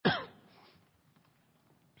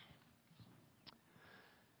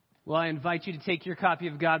Well, I invite you to take your copy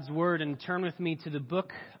of God's Word and turn with me to the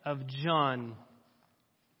book of John,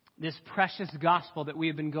 this precious gospel that we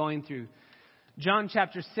have been going through. John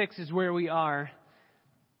chapter 6 is where we are.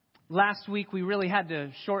 Last week we really had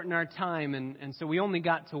to shorten our time, and so we only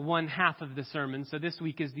got to one half of the sermon, so this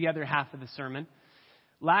week is the other half of the sermon.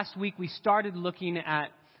 Last week we started looking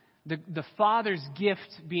at the Father's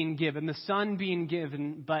gift being given, the Son being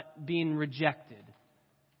given, but being rejected.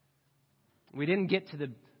 We didn't get to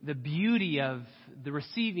the beauty of the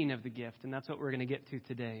receiving of the gift, and that's what we're going to get to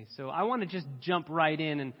today. So I want to just jump right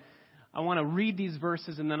in, and I want to read these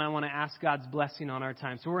verses, and then I want to ask God's blessing on our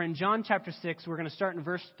time. So we're in John chapter 6. We're going to start in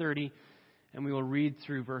verse 30, and we will read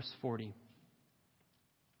through verse 40.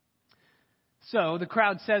 So the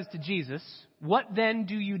crowd says to Jesus, "What then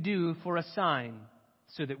do you do for a sign,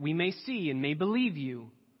 so that we may see and may believe you?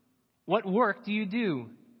 What work do you do?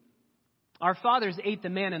 Our fathers ate the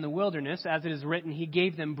manna in the wilderness, as it is written, He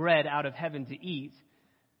gave them bread out of heaven to eat."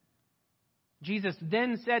 Jesus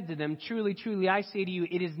then said to them, "Truly, truly, I say to you,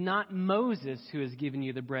 it is not Moses who has given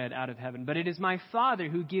you the bread out of heaven, but it is my Father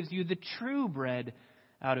who gives you the true bread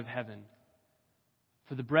out of heaven.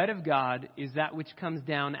 For the bread of God is that which comes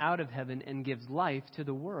down out of heaven and gives life to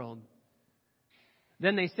the world."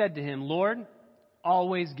 Then they said to him, "Lord,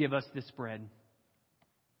 always give us this bread."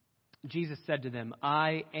 Jesus said to them,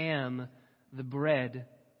 "I am the bread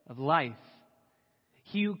of life.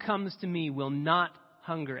 He who comes to me will not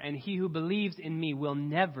hunger, and he who believes in me will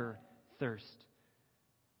never thirst.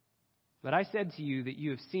 But I said to you that you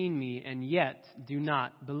have seen me and yet do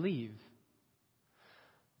not believe.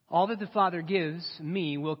 All that the Father gives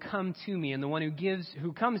me will come to me, and the one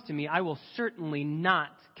who comes to me I will certainly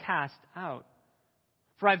not cast out.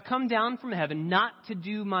 For I've come down from heaven not to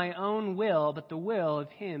do my own will, but the will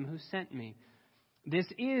of him who sent me. This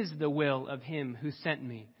is the will of him who sent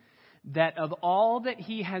me, that of all that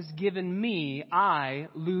he has given me, I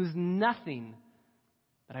lose nothing,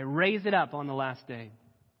 but I raise it up on the last day.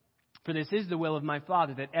 For this is the will of my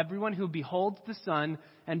Father, that everyone who beholds the Son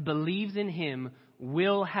and believes in him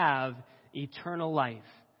will have eternal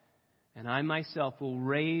life, and I myself will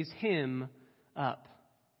raise him up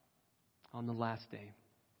on the last day."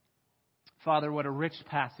 Father, what a rich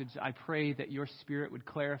passage. I pray that your Spirit would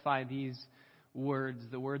clarify these words,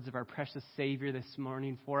 the words of our precious Savior this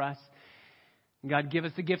morning for us. God, give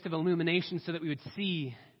us the gift of illumination so that we would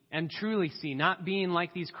see and truly see, not being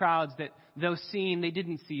like these crowds that though seeing they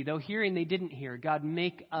didn't see, though hearing they didn't hear. God,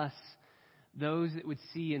 make us those that would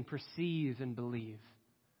see and perceive and believe.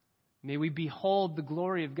 May we behold the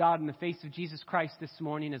glory of God in the face of Jesus Christ this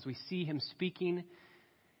morning as we see him speaking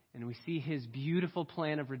and we see his beautiful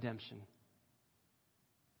plan of redemption.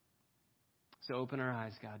 So open our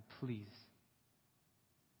eyes, God, please.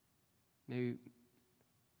 May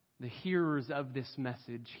the hearers of this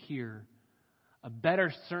message hear a better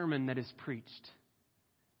sermon that is preached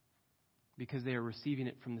because they are receiving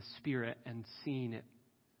it from the Spirit and seeing it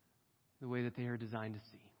the way that they are designed to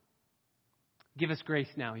see. Give us grace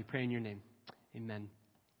now, we pray in your name. Amen.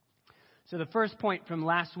 So the first point from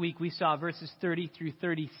last week, we saw verses 30 through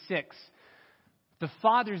 36. The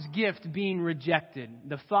Father's gift being rejected.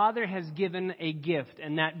 The Father has given a gift,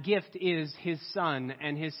 and that gift is his Son,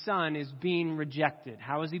 and his Son is being rejected.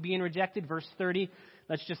 How is he being rejected? Verse 30,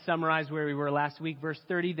 let's just summarize where we were last week. Verse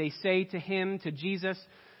 30, they say to him, to Jesus,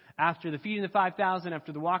 after the feeding of the 5,000,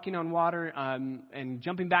 after the walking on water and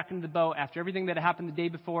jumping back into the boat, after everything that had happened the day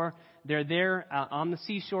before, they're there on the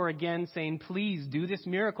seashore again saying, "Please do this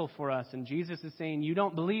miracle for us." And Jesus is saying, "You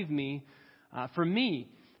don't believe me for me.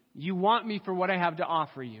 You want me for what I have to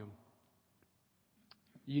offer you.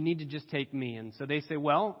 You need to just take me." And so they say,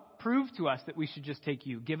 "Well, prove to us that we should just take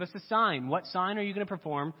you. Give us a sign. What sign are you going to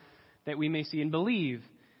perform that we may see and believe?"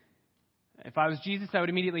 If I was Jesus, I would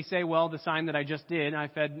immediately say, well, the sign that I just did, I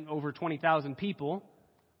fed over 20,000 people.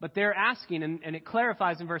 But they're asking, and it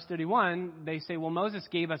clarifies in verse 31, they say, well, Moses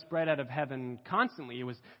gave us bread out of heaven constantly. It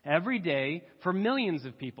was every day for millions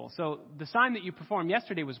of people. So the sign that you performed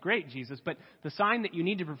yesterday was great, Jesus, but the sign that you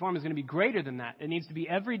need to perform is going to be greater than that. It needs to be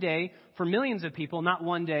every day for millions of people, not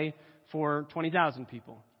one day for 20,000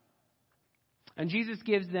 people. And Jesus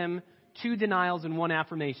gives them 2 denials and 1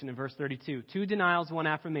 affirmation in verse 32. 2 denials, 1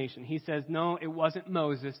 affirmation. He says, no, it wasn't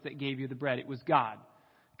Moses that gave you the bread. It was God.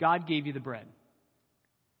 God gave you the bread.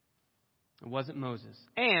 It wasn't Moses.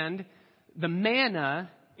 And the manna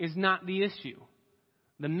is not the issue.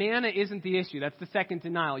 The manna isn't the issue. That's the second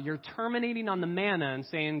denial. You're terminating on the manna and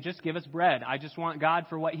saying, just give us bread. I just want God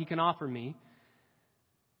for what he can offer me.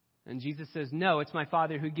 And Jesus says, no, it's my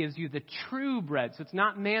Father who gives you the true bread. So it's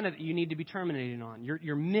not manna that you need to be terminating on.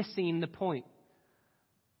 You're missing the point.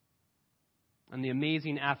 And the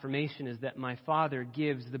amazing affirmation is that my Father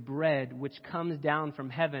gives the bread which comes down from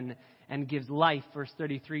heaven and gives life, verse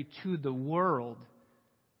 33, to the world.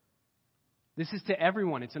 This is to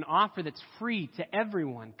everyone. It's an offer that's free to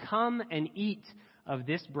everyone. Come and eat of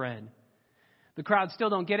this bread. The crowd still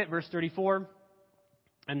don't get it, verse 34.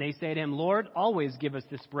 And they say to him, Lord, always give us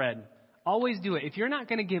this bread. Always do it. If you're not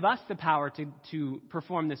going to give us the power to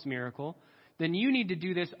perform this miracle, then you need to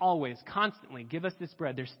do this always, constantly. Give us this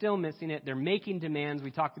bread. They're still missing it. They're making demands.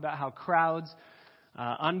 We talked about how crowds,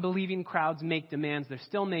 unbelieving crowds make demands. They're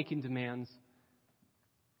still making demands.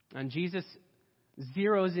 And Jesus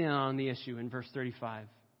zeroes in on the issue in verse 35.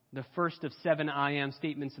 The first of 7 I am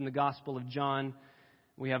statements in the Gospel of John.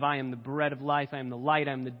 We have, I am the bread of life, I am the light,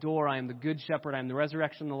 I am the door, I am the good shepherd, I am the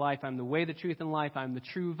resurrection and the life, I am the way, the truth, and life, I am the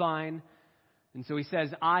true vine. And so he says,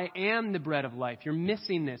 I am the bread of life. You're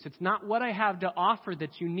missing this. It's not what I have to offer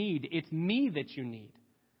that you need. It's me that you need.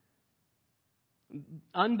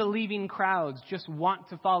 Unbelieving crowds just want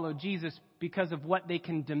to follow Jesus because of what they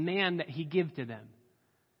can demand that he give to them.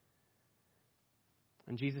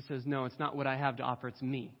 And Jesus says, no, it's not what I have to offer. It's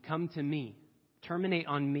me. Come to me. Terminate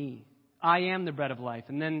on me. I am the bread of life.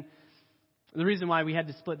 And then the reason why we had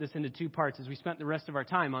to split this into 2 parts is we spent the rest of our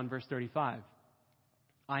time on verse 35.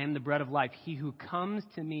 I am the bread of life. He who comes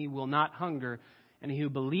to me will not hunger, and he who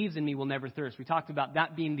believes in me will never thirst. We talked about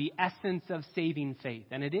that being the essence of saving faith,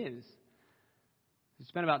 and it is. We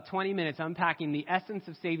spent about 20 minutes unpacking the essence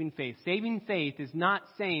of saving faith. Saving faith is not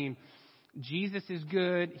saying, Jesus is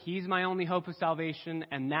good, he's my only hope of salvation,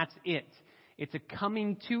 and that's it. It's a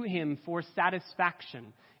coming to him for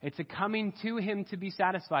satisfaction. It's a coming to him to be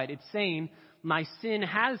satisfied. It's saying, my sin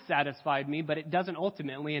has satisfied me, but it doesn't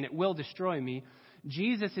ultimately, and it will destroy me.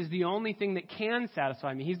 Jesus is the only thing that can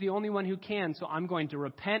satisfy me. He's the only one who can, so I'm going to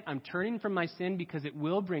repent. I'm turning from my sin because it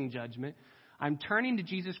will bring judgment. I'm turning to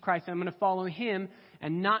Jesus Christ, and I'm going to follow him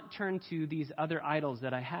and not turn to these other idols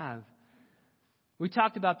that I have. We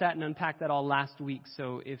talked about that and unpacked that all last week,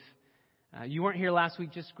 so if you weren't here last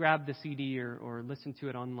week, just grab the CD or listen to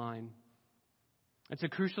it online. It's a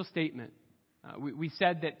crucial statement. We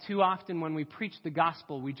said that too often when we preach the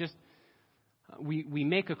gospel, we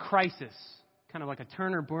make a crisis, kind of like a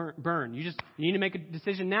turn or burn. You need to make a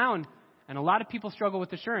decision now, and a lot of people struggle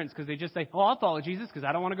with assurance because they just say, I'll follow Jesus because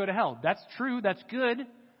I don't want to go to hell. That's true. That's good.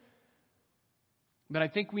 But I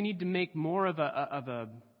think we need to make more of a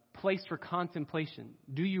place for contemplation.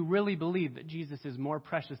 Do you really believe that Jesus is more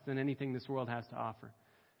precious than anything this world has to offer?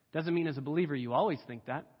 Doesn't mean as a believer you always think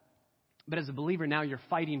that. But as a believer now you're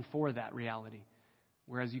fighting for that reality,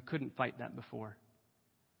 whereas you couldn't fight that before.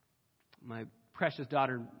 My precious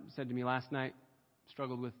daughter said to me last night,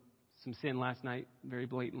 struggled with some sin last night, very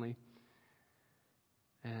blatantly.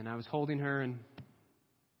 And I was holding her, and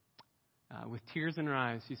with tears in her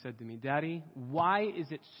eyes, she said to me, Daddy, why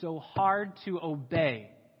is it so hard to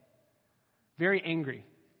obey? Very angry.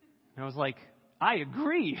 And I was like, I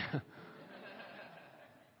agree.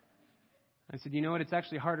 I said, you know what? It's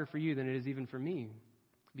actually harder for you than it is even for me,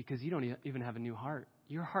 because you don't even have a new heart.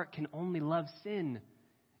 Your heart can only love sin.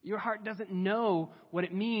 Your heart doesn't know what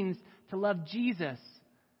it means to love Jesus.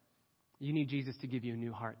 You need Jesus to give you a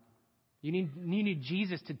new heart. You need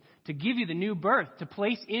Jesus to give you the new birth, to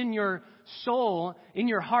place in your soul, in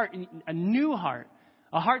your heart, a new heart.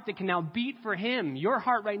 A heart that can now beat for him. Your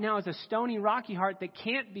heart right now is a stony, rocky heart that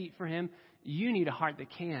can't beat for him. You need a heart that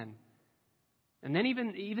can. And then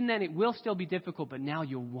even then it will still be difficult, but now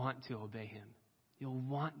you'll want to obey him. You'll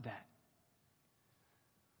want that.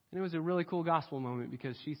 And it was a really cool gospel moment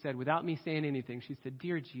because she said, without me saying anything, she said,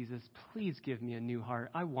 Dear Jesus, please give me a new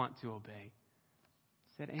heart. I want to obey.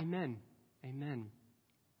 I said, Amen. Amen.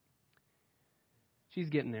 She's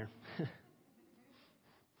getting there.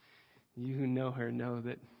 You who know her know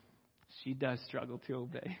that she does struggle to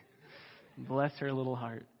obey. Bless her little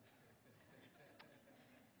heart.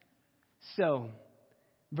 So,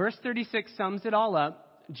 verse 36 sums it all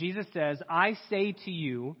up. Jesus says, I say to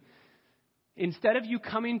you, instead of you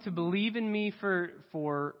coming to believe in me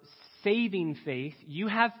for saving faith, you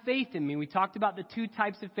have faith in me. We talked about the 2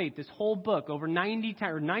 types of faith. This whole book, over 90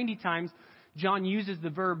 times, John uses the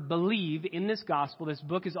verb believe in this gospel. This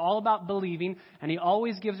book is all about believing, and he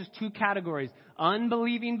always gives us 2 categories,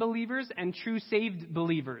 unbelieving believers and true saved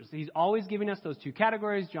believers. He's always giving us those 2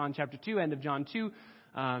 categories. John chapter 2, end of John 2.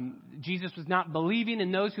 Jesus was not believing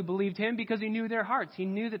in those who believed him because he knew their hearts. He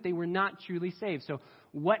knew that they were not truly saved. So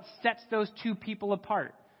what sets those 2 people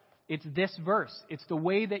apart? It's this verse. It's the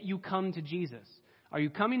way that you come to Jesus. Are you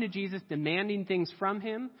coming to Jesus demanding things from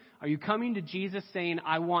him? Are you coming to Jesus saying,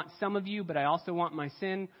 I want some of you, but I also want my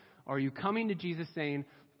sin? Or are you coming to Jesus saying,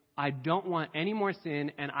 I don't want any more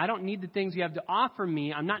sin, and I don't need the things you have to offer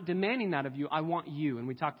me. I'm not demanding that of you. I want you. And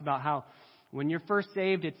we talked about how when you're first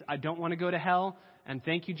saved, it's I don't want to go to hell, and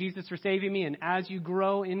thank you, Jesus, for saving me. And as you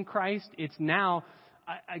grow in Christ, it's now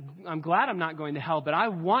I'm glad I'm not going to hell, but I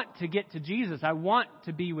want to get to Jesus. I want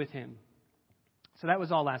to be with him. So that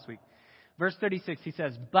was all last week. Verse 36, he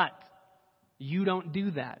says, but you don't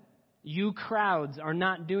do that. You crowds are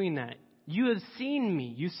not doing that. You have seen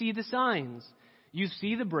me. You see the signs. You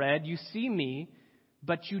see the bread. You see me,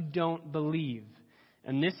 but you don't believe.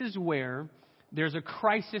 And this is where there's a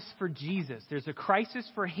crisis for Jesus. There's a crisis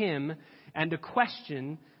for him and a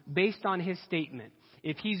question based on his statement.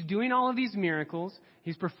 If he's doing all of these miracles,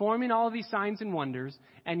 he's performing all of these signs and wonders,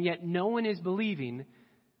 and yet no one is believing,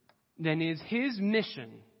 then is his mission,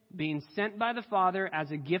 being sent by the Father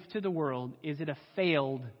as a gift to the world, is it a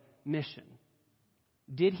failed mission?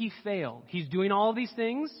 Did he fail? He's doing all of these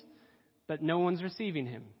things, but no one's receiving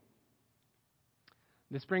him.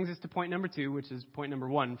 This brings us to point number 2, which is point number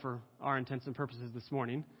 1 for our intents and purposes this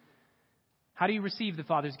morning. How do you receive the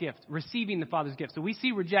Father's gift? Receiving the Father's gift. So we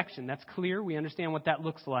see rejection. That's clear. We understand what that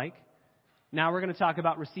looks like. Now we're going to talk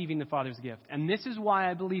about receiving the Father's gift. And this is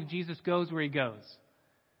why I believe Jesus goes where he goes.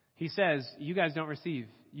 He says, you guys don't receive.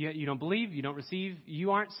 You don't believe, you don't receive,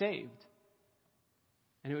 you aren't saved.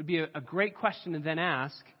 And it would be a great question to then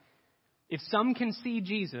ask, if some can see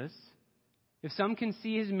Jesus, if some can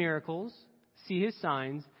see his miracles, see his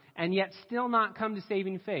signs, and yet still not come to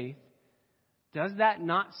saving faith, does that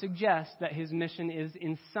not suggest that his mission is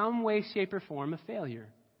in some way, shape, or form a failure?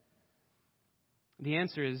 The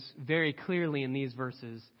answer is very clearly in these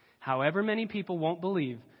verses. However many people won't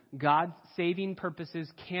believe, God's saving purposes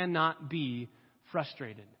cannot be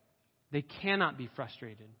frustrated. They cannot be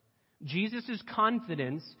frustrated. Jesus'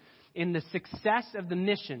 confidence in the success of the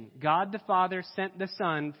mission, God the Father sent the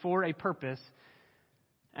Son for a purpose,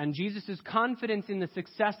 and Jesus' confidence in the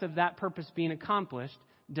success of that purpose being accomplished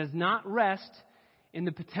does not rest in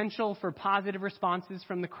the potential for positive responses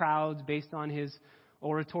from the crowds based on his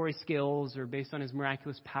oratory skills or based on his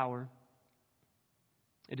miraculous power.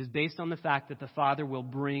 It is based on the fact that the Father will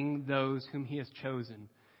bring those whom he has chosen,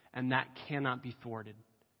 and that cannot be thwarted.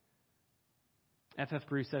 F.F.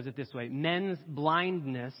 Bruce says it this way: men's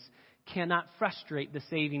blindness cannot frustrate the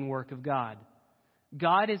saving work of God.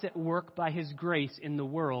 God is at work by his grace in the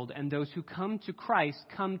world, and those who come to Christ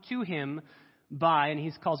come to him by, and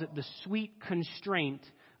he calls it the sweet constraint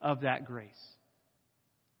of that grace.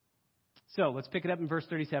 So let's pick it up in verse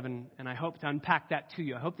 37, and I hope to unpack that to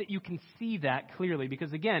you. I hope that you can see that clearly,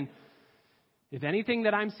 because again, if anything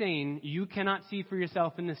that I'm saying you cannot see for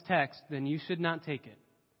yourself in this text, then you should not take it.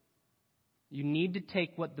 You need to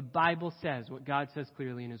take what the Bible says, what God says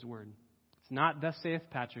clearly in his word. It's not thus saith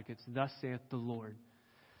Patrick, it's thus saith the Lord.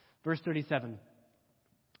 Verse 37.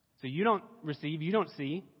 So you don't receive, you don't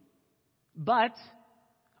see, but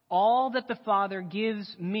all that the Father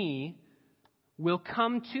gives me will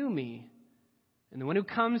come to me. And the one who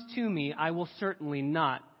comes to me, I will certainly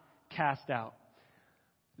not cast out.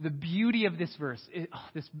 The beauty of this verse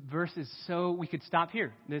is so, we could stop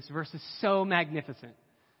here. This verse is so magnificent.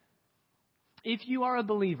 If you are a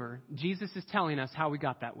believer, Jesus is telling us how we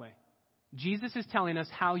got that way. Jesus is telling us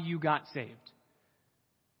how you got saved.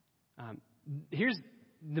 Here's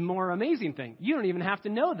the more amazing thing. You don't even have to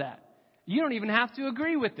know that. You don't even have to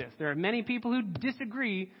agree with this. There are many people who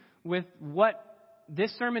disagree with what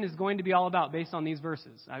this sermon is going to be all about based on these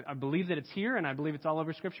verses. I believe that it's here, and I believe it's all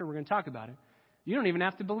over Scripture. We're going to talk about it. You don't even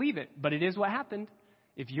have to believe it, but it is what happened.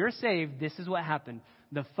 If you're saved, this is what happened.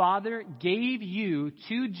 The Father gave you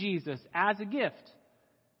to Jesus as a gift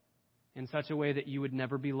in such a way that you would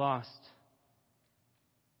never be lost.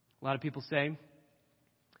 A lot of people say,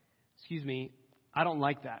 excuse me, I don't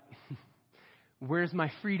like that. Where's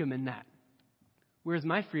my freedom in that? Where's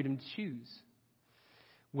my freedom to choose?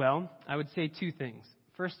 Well, I would say two things.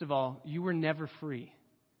 First of all, you were never free.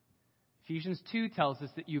 Ephesians 2 tells us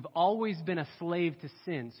that you've always been a slave to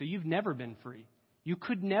sin, so you've never been free. You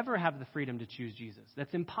could never have the freedom to choose Jesus.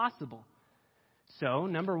 That's impossible. So,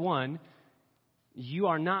 number one, you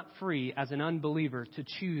are not free as an unbeliever to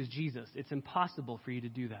choose Jesus. It's impossible for you to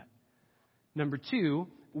do that. Number two,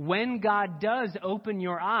 when God does open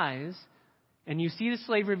your eyes and you see the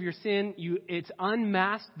slavery of your sin, it's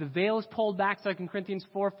unmasked. The veil is pulled back, 2 Corinthians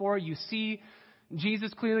 4:4. You see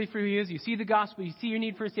Jesus clearly for who he is. You see the gospel. You see your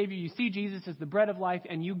need for a Savior. You see Jesus as the bread of life,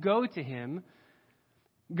 and you go to him.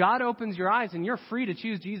 God opens your eyes, and you're free to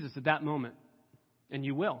choose Jesus at that moment. And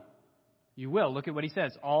you will. You will. Look at what he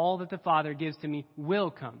says. All that the Father gives to me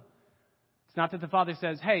will come. It's not that the Father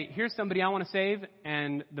says, hey, here's somebody I want to save,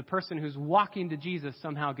 and the person who's walking to Jesus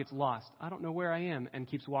somehow gets lost. I don't know where I am, and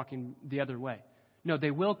keeps walking the other way. No,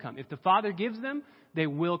 they will come. If the Father gives them, they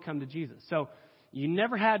will come to Jesus. So you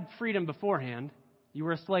never had freedom beforehand. You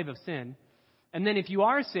were a slave of sin. And then if you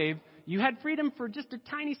are saved, you had freedom for just a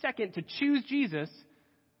tiny second to choose Jesus,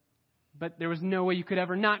 but there was no way you could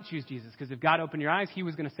ever not choose Jesus, because if God opened your eyes, he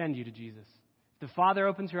was going to send you to Jesus. If the Father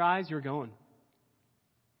opens your eyes, you're going.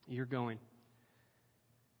 You're going.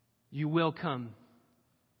 You will come.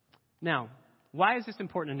 Now, why is this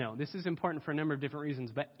important to know? This is important for a number of different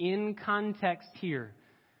reasons, but in context here,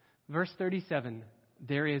 verse 37,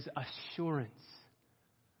 there is assurance.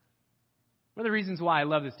 One of the reasons why I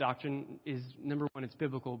love this doctrine is, number one, it's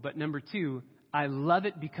biblical, but number two, I love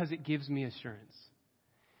it because it gives me assurance.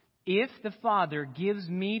 If the Father gives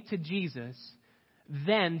me to Jesus,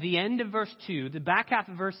 then the end of verse 2, the back half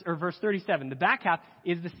of verse 37, the back half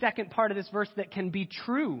is the second part of this verse that can be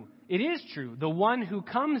true. It is true. The one who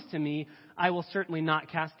comes to me, I will certainly not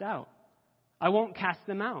cast out. I won't cast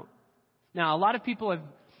them out. Now, a lot of people have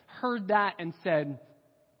heard that and said,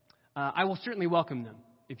 I will certainly welcome them.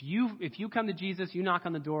 If you come to Jesus, you knock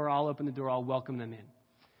on the door, I'll open the door, I'll welcome them in.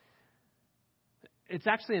 It's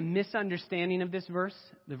actually a misunderstanding of this verse.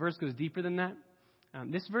 The verse goes deeper than that.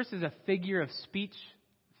 This verse is a figure of speech.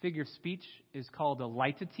 Figure of speech is called a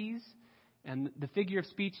litotes. And the figure of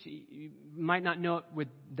speech, you might not know it with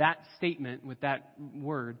that statement, with that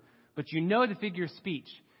word, but you know the figure of speech.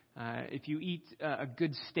 If you eat a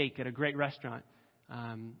good steak at a great restaurant,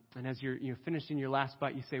 and as you're finishing your last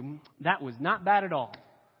bite, you say, that was not bad at all.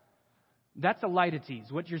 That's a litotes.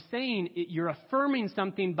 What you're saying, you're affirming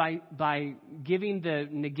something by giving the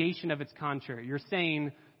negation of its contrary. You're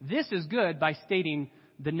saying, this is good, by stating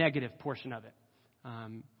the negative portion of it.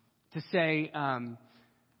 To say,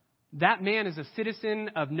 that man is a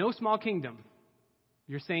citizen of no small kingdom.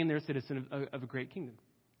 You're saying they're a citizen of a great kingdom.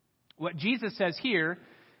 What Jesus says here,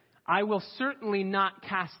 I will certainly not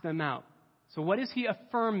cast them out. So what is he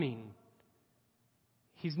affirming?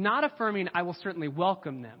 He's not affirming, I will certainly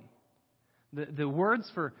welcome them. The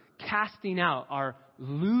words for casting out are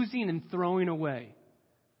losing and throwing away.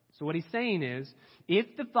 So what he's saying is, if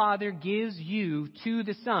the Father gives you to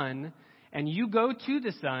the Son, and you go to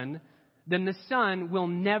the Son, then the Son will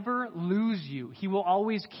never lose you. He will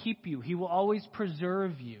always keep you. He will always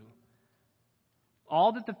preserve you.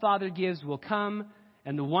 All that the Father gives will come,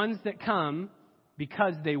 and the ones that come,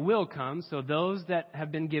 because they will come, so those that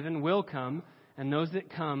have been given will come, and those that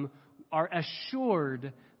come are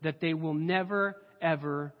assured that they will never,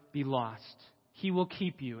 ever be lost. He will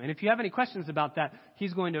keep you. And if you have any questions about that,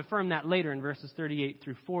 he's going to affirm that later in verses 38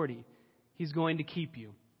 through 40. He's going to keep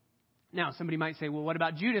you. Now, somebody might say, well, what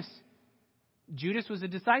about Judas? Judas was a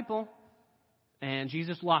disciple, and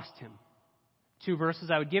Jesus lost him. Two verses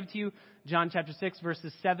I would give to you. John chapter 6,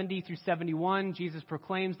 verses 70 through 71. Jesus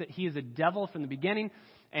proclaims that he is a devil from the beginning.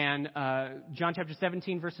 And John chapter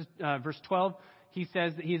 17, verse 12, he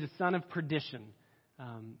says that he is a son of perdition.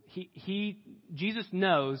 Jesus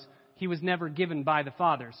knows he was never given by the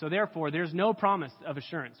Father. So therefore, there's no promise of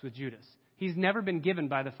assurance with Judas. He's never been given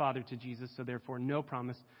by the Father to Jesus, so therefore no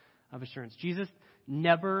promise of assurance. Jesus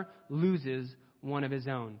never loses one of his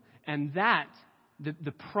own. And that,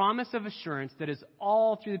 the promise of assurance that is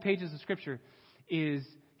all through the pages of Scripture, is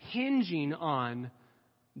hinging on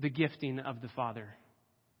the gifting of the Father.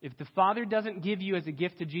 If the Father doesn't give you as a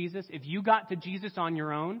gift to Jesus, if you got to Jesus on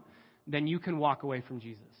your own, then you can walk away from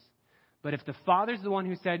Jesus. But if the Father's the one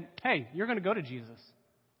who said, hey, you're going to go to Jesus,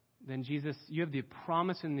 then Jesus, you have the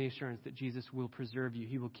promise and the assurance that Jesus will preserve you.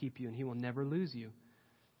 He will keep you, and he will never lose you.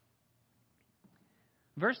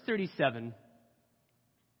 Verse 37,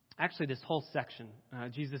 actually this whole section,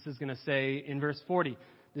 Jesus is going to say in verse 40,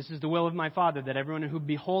 this is the will of my Father, that everyone who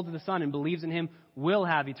beholds the Son and believes in him will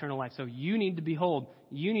have eternal life. So you need to behold,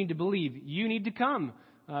 you need to believe, you need to come.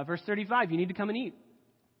 Verse 35, you need to come and eat.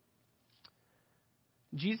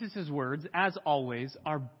 Jesus' words, as always,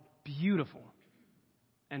 are beautiful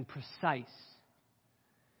and precise.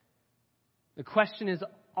 The question is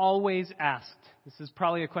always asked. This is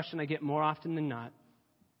probably a question I get more often than not.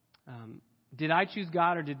 Did I choose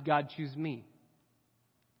God or did God choose me?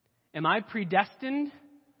 Am I predestined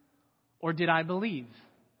or did I believe?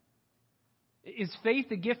 Is faith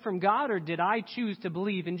a gift from God or did I choose to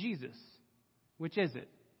believe in Jesus? Which is it?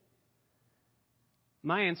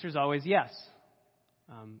 My answer is always yes.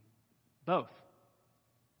 Both.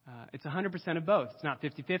 It's 100% of both. It's not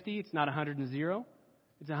 50-50. It's not 100 and 0.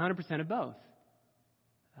 It's 100% of both.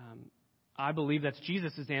 I believe that's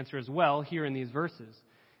Jesus' answer as well here in these verses.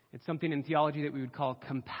 It's something in theology that we would call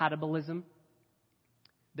compatibilism.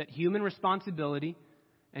 that human responsibility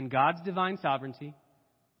and God's divine sovereignty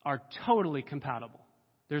are totally compatible.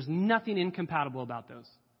 There's nothing incompatible about those.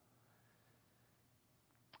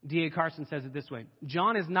 D.A. Carson says it this way: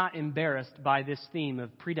 John is not embarrassed by this theme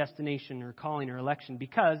of predestination or calling or election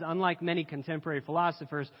because, unlike many contemporary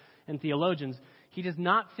philosophers and theologians, he does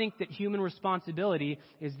not think that human responsibility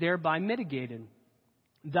is thereby mitigated.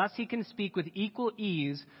 Thus, he can speak with equal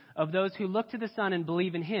ease of those who look to the Son and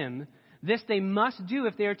believe in him. This they must do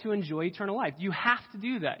if they are to enjoy eternal life. You have to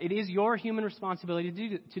do that. It is your human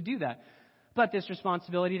responsibility to do that. But this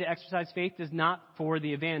responsibility to exercise faith does not, for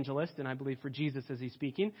the evangelist, and I believe for Jesus as he's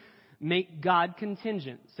speaking, make God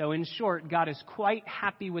contingent. So in short, God is quite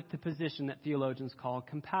happy with the position that theologians call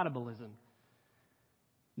compatibilism.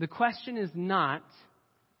 The question is not,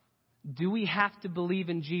 do we have to believe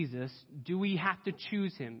in Jesus? Do we have to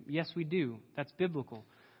choose him? Yes, we do. That's biblical.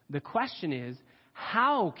 The question is,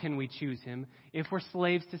 how can we choose him if we're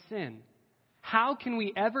slaves to sin? How can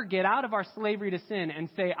we ever get out of our slavery to sin and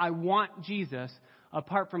say, I want Jesus,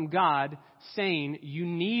 apart from God saying you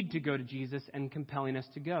need to go to Jesus and compelling us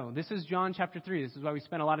to go? This is John chapter 3. This is why we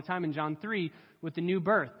spent a lot of time in John 3 with the new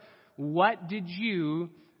birth. What did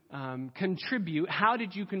you contribute? How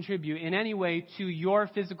did you contribute in any way to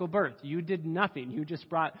your physical birth? You did nothing. You just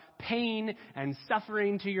brought pain and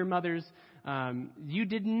suffering to your mothers. You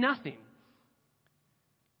did nothing.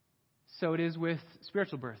 So it is with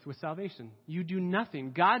spiritual birth, with salvation. You do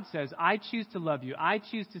nothing. God says, I choose to love you. I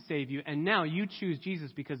choose to save you. And now you choose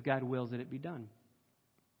Jesus because God wills that it be done.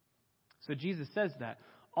 So Jesus says that.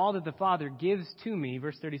 All that the Father gives to me,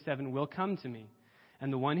 verse 37, will come to me.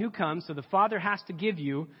 And the one who comes, so the Father has to give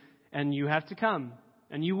you, and you have to come.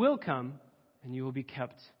 And you will come, and you will be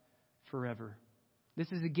kept forever.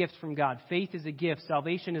 This is a gift from God. Faith is a gift.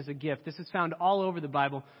 Salvation is a gift. This is found all over the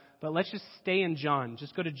Bible. But let's just stay in John.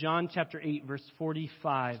 Just go to John chapter 8, verse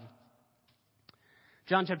 45.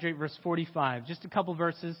 John chapter 8, verse 45. Just a couple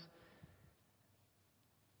verses.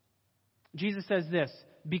 Jesus says this: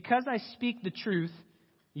 because I speak the truth,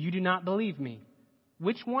 you do not believe me.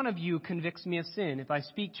 Which one of you convicts me of sin? If I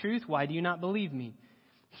speak truth, why do you not believe me?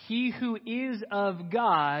 He who is of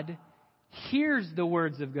God hears the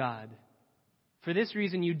words of God. For this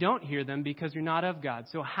reason, you don't hear them, because you're not of God.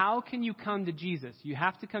 So how can you come to Jesus? You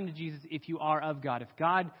have to come to Jesus if you are of God. If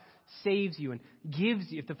God saves you and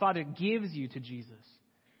gives you, if the Father gives you to Jesus.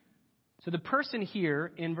 So the person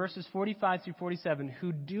here in verses 45 through 47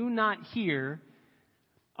 who do not hear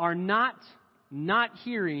are not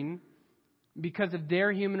hearing because of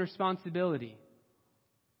their human responsibility.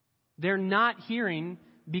 They're not hearing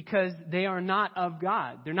because they are not of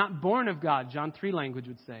God. They're not born of God, John 3 language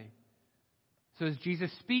would say. So as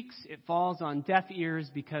Jesus speaks, it falls on deaf ears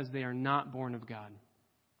because they are not born of God.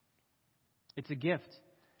 It's a gift.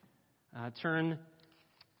 Turn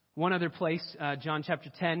one other place, John chapter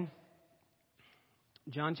 10.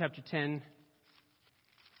 John chapter 10,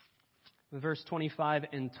 verse 25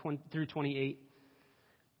 and through 28.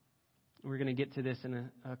 We're going to get to this in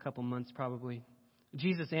a couple months probably.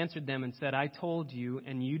 Jesus answered them and said, I told you,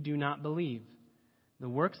 and you do not believe. The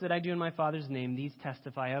works that I do in my Father's name, these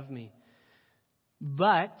testify of me.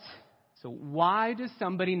 But, so why does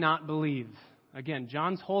somebody not believe? Again,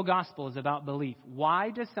 John's whole gospel is about belief.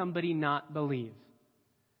 Why does somebody not believe?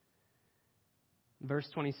 Verse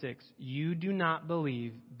 26, you do not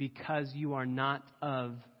believe because you are not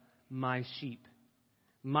of my sheep.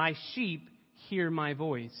 My sheep hear my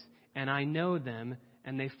voice, and I know them,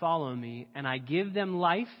 and they follow me, and I give them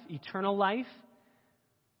life, eternal life,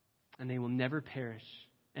 and they will never perish,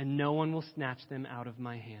 and no one will snatch them out of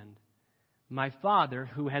my hand. My Father,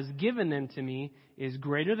 who has given them to me, is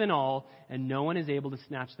greater than all, and no one is able to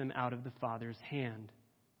snatch them out of the Father's hand.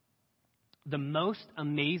 The most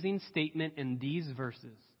amazing statement in these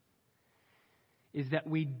verses is that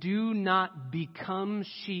we do not become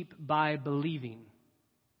sheep by believing.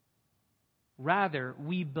 Rather,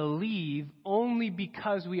 we believe only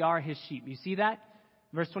because we are his sheep. You see that?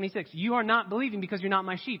 Verse 26, you are not believing because you're not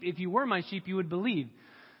my sheep. If you were my sheep, you would believe.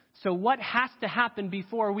 So what has to happen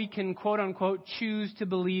before we can, quote unquote, choose to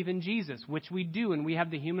believe in Jesus, which we do, and we have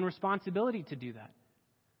the human responsibility to do that?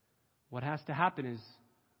 What has to happen is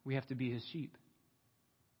we have to be his sheep.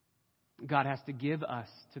 God has to give us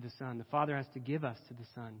to the Son. The Father has to give us to the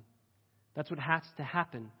Son. That's what has to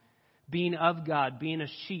happen. Being of God, being a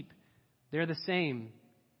sheep, they're the same.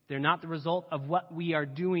 They're not the result of what we are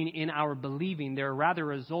doing in our believing. They're rather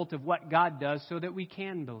a result of what God does so that we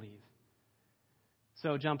can believe.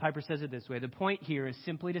 So John Piper says it this way. The point here is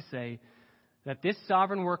simply to say that this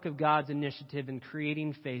sovereign work of God's initiative in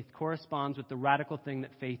creating faith corresponds with the radical thing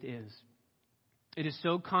that faith is. It is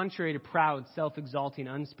so contrary to proud, self-exalting,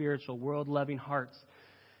 unspiritual, world-loving hearts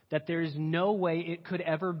that there is no way it could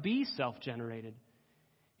ever be self-generated.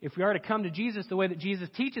 If we are to come to Jesus the way that Jesus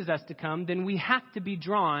teaches us to come, then we have to be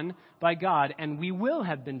drawn by God, and we will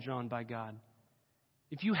have been drawn by God.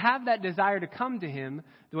 If you have that desire to come to Him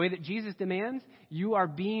the way that Jesus demands, you are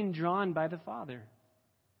being drawn by the Father.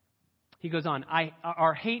 He goes on,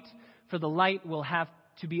 our hate for the light will have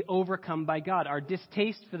to be overcome by God. Our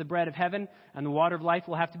distaste for the bread of heaven and the water of life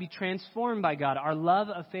will have to be transformed by God. Our love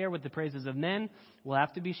affair with the praises of men will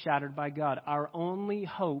have to be shattered by God. Our only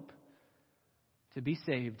hope to be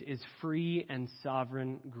saved is free and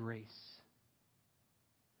sovereign grace.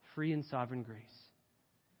 Free and sovereign grace.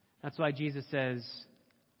 That's why Jesus says,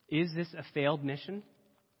 is this a failed mission?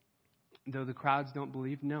 Though the crowds don't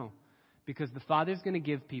believe, no. Because the Father's going to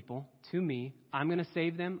give people to me. I'm going to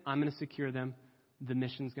save them. I'm going to secure them. The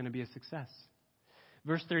mission's going to be a success.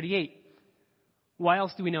 Verse 38. Why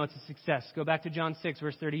else do we know it's a success? Go back to John 6,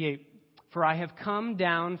 verse 38. For I have come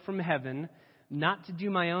down from heaven not to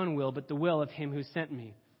do my own will, but the will of Him who sent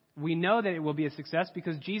me. We know that it will be a success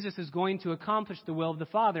because Jesus is going to accomplish the will of the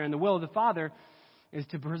Father. And the will of the Father is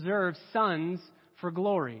to preserve sons for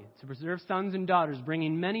glory. To preserve sons and daughters,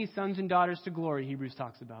 bringing many sons and daughters to glory, Hebrews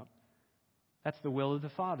talks about. That's the will of the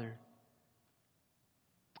Father.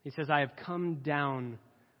 He says, I have come down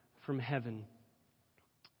from heaven.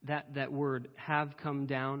 That word, have come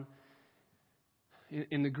down,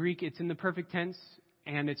 in the Greek, it's in the perfect tense,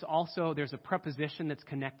 and it's also, there's a preposition that's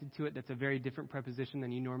connected to it that's a very different preposition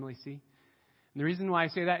than you normally see. And the reason why I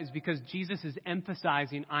say that is because Jesus is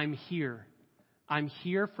emphasizing, I'm here. I'm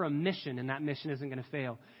here for a mission, and that mission isn't going to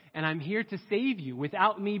fail. And I'm here to save you.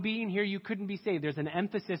 Without me being here, you couldn't be saved. There's an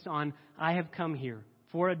emphasis on, I have come here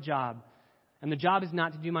for a job. And the job is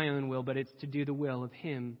not to do my own will, but it's to do the will of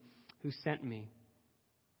Him who sent me.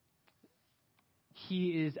 He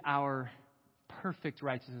is our perfect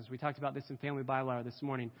righteousness. We talked about this in Family Bible Hour this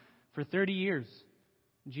morning. For 30 years,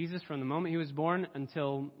 Jesus, from the moment He was born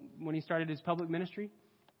until when He started His public ministry,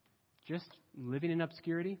 just living in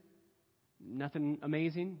obscurity. Nothing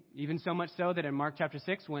amazing. Even so much so that in Mark chapter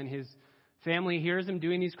 6, when His family hears Him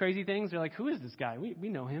doing these crazy things, they're like, who is this guy? We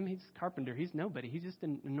know him. He's a carpenter. He's nobody. He's just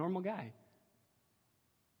a normal guy.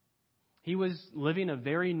 He was living a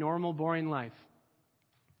very normal, boring life.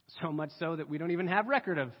 So much so that we don't even have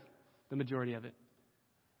record of the majority of it.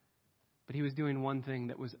 But He was doing one thing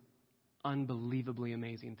that was unbelievably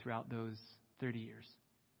amazing throughout those 30 years.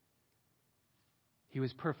 He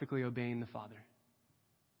was perfectly obeying the Father.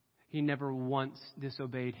 He never once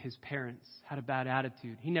disobeyed His parents, had a bad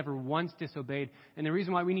attitude. He never once disobeyed. And the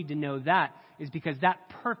reason why we need to know that is because that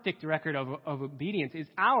perfect record of obedience is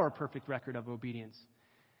our perfect record of obedience.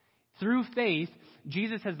 Through faith,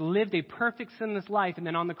 Jesus has lived a perfect sinless life, and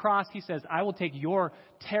then on the cross He says, I will take your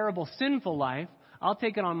terrible sinful life, I'll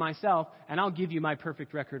take it on myself, and I'll give you my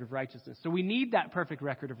perfect record of righteousness. So we need that perfect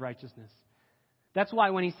record of righteousness. That's why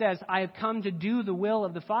when He says, I have come to do the will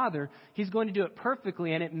of the Father, He's going to do it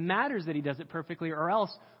perfectly, and it matters that He does it perfectly, or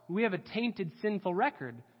else we have a tainted sinful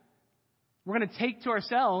record. We're going to take to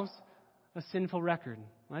ourselves a sinful record.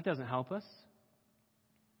 Well, that doesn't help us.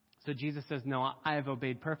 So Jesus says, no, I have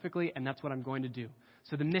obeyed perfectly, and that's what I'm going to do.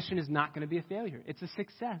 So the mission is not going to be a failure. It's a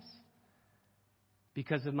success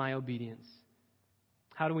because of my obedience.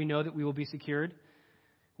 How do we know that we will be secured?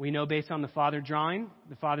 We know based on the Father drawing,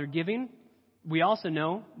 the Father giving. We also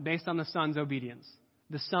know based on the Son's obedience.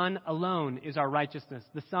 The Son alone is our righteousness.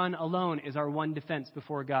 The Son alone is our one defense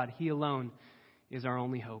before God. He alone is our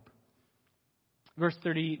only hope. Verse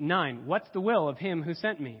 39, what's the will of Him who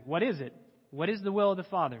sent me? What is it? What is the will of the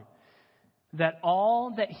Father? That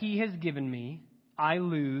all that He has given me, I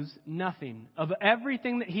lose nothing. Of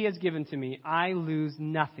everything that He has given to me, I lose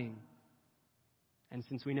nothing. And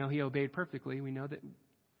since we know He obeyed perfectly, we know that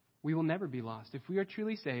we will never be lost. If we are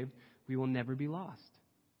truly saved, we will never be lost.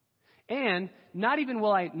 And not even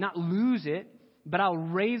will I not lose it, but I'll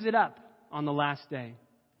raise it up on the last day.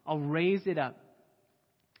 I'll raise it up.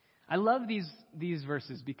 I love these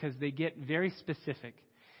verses because they get very specific.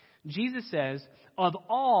 Jesus says, of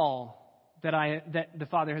all that the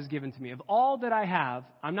Father has given to me, of all that I have,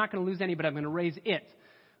 I'm not going to lose any, but I'm going to raise it.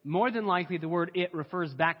 More than likely, the word it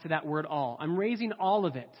refers back to that word all. I'm raising all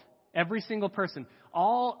of it. Every single person.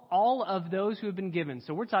 All of those who have been given.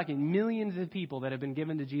 So we're talking millions of people that have been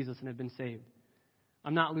given to Jesus and have been saved.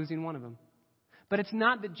 I'm not losing one of them. But it's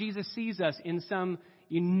not that Jesus sees us in some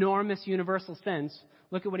enormous universal sense.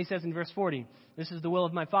 Look at what He says in verse 40. This is the will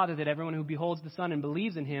of my Father, that everyone who beholds the Son and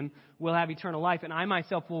believes in Him will have eternal life, and I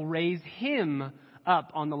myself will raise him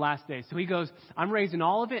up on the last day. So He goes, I'm raising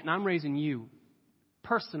all of it, and I'm raising you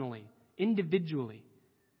personally, individually.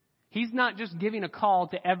 He's not just giving a call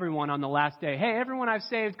to everyone on the last day. Hey, everyone I've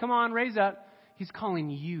saved, come on, raise up. He's calling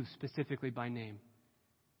you specifically by name.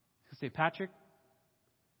 He'll say, Patrick,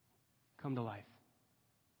 come to life.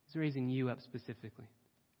 He's raising you up specifically.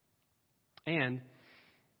 And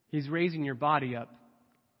he's raising your body up.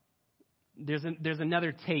 There's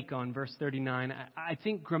another take on verse 39. I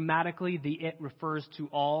think grammatically the it refers to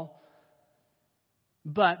all.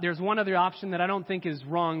 But there's one other option that I don't think is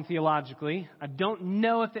wrong theologically. I don't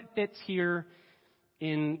know if it fits here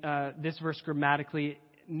in this verse grammatically,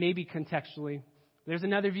 maybe contextually. There's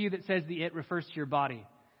another view that says the it refers to your body,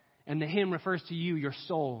 and the him refers to you, your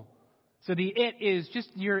soul. So the it is just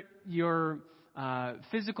your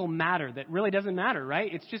physical matter that really doesn't matter,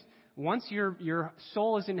 right? It's just once your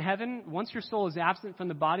soul is in heaven, once your soul is absent from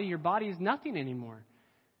the body, your body is nothing anymore.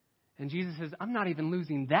 And Jesus says, I'm not even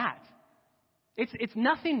losing that. It's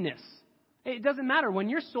nothingness. It doesn't matter. When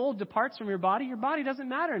your soul departs from your body doesn't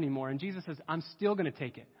matter anymore. And Jesus says, I'm still going to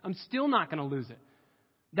take it. I'm still not going to lose it.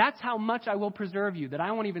 That's how much I will preserve you, that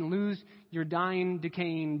I won't even lose your dying,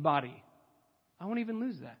 decaying body. I won't even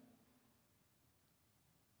lose that.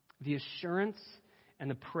 The assurance and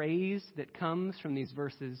the praise that comes from these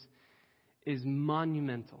verses is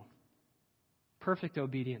monumental. Perfect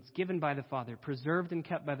obedience given by the Father, preserved and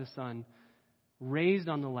kept by the Son, raised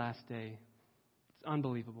on the last day. It's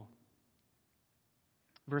unbelievable.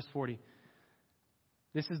 Verse 40.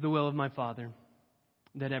 This is the will of my Father,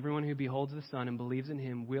 that everyone who beholds the Son and believes in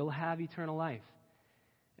him will have eternal life,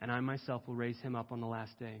 and I myself will raise him up on the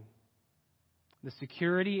last day. The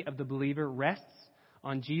security of the believer rests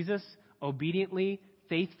on Jesus obediently,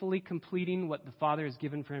 faithfully completing what the Father has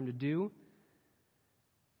given for him to do.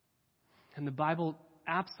 And the Bible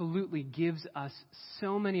absolutely gives us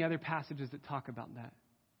so many other passages that talk about that.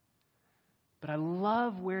 But I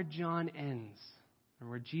love where John ends, or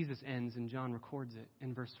where Jesus ends, and John records it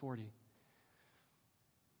in verse 40.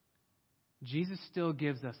 Jesus still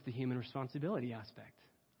gives us the human responsibility aspect,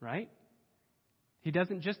 right? He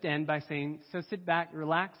doesn't just end by saying, so sit back,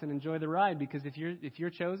 relax, and enjoy the ride, because if you're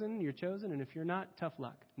chosen, you're chosen, and if you're not, tough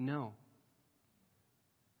luck. No.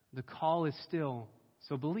 The call is still,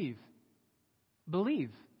 so believe.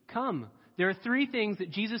 Believe. Come. There are three things that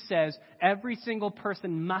Jesus says every single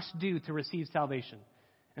person must do to receive salvation.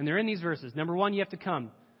 And they're in these verses. Number one, you have to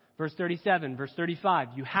come. Verse 37, verse 35,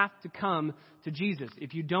 you have to come to Jesus.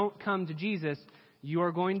 If you don't come to Jesus, you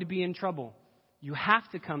are going to be in trouble. You have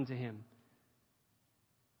to come to him.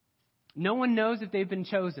 No one knows if they've been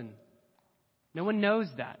chosen. No one knows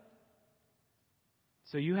that.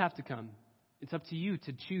 So you have to come. It's up to you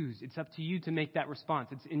to choose. It's up to you to make that response.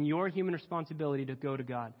 It's in your human responsibility to go to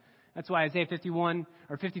God. That's why Isaiah 51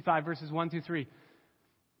 or 55 verses 1 through 3.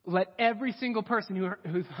 Let every single person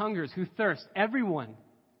who hungers, who thirsts, everyone,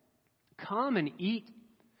 come and eat.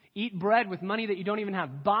 Eat bread with money that you don't even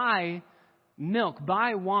have. Buy milk,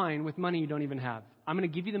 buy wine with money you don't even have. I'm going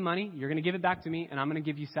to give you the money, you're going to give it back to me, and I'm going to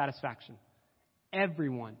give you satisfaction.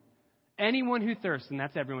 Everyone. Anyone who thirsts, and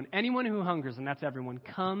that's everyone. Anyone who hungers, and that's everyone.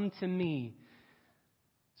 Come to me.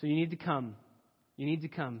 So you need to come. You need to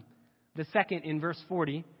come. The second, in verse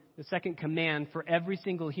 40, the second command for every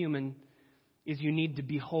single human is you need to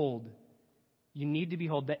behold. You need to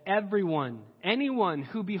behold. That everyone, anyone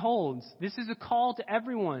who beholds, this is a call to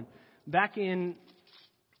everyone. Back in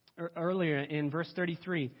earlier in verse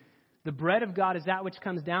 33, the bread of God is that which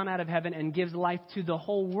comes down out of heaven and gives life to the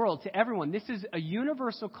whole world, to everyone. This is a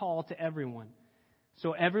universal call to everyone.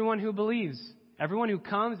 So everyone who believes, everyone who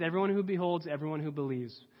comes, everyone who beholds, everyone who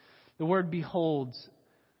believes. The word beholds,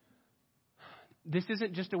 this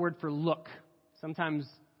isn't just a word for look. Sometimes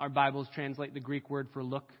our Bibles translate the Greek word for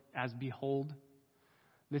look as behold.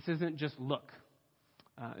 This isn't just look.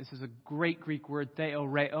 This is a great Greek word,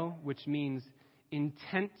 theoreo, which means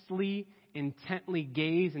intently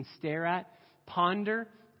gaze and stare at. Ponder.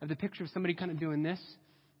 Of the picture of somebody kind of doing this.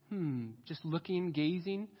 Just looking,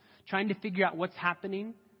 gazing, trying to figure out what's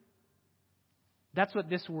happening. That's what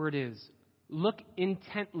this word is. Look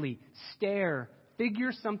intently, stare,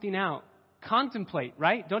 figure something out. Contemplate,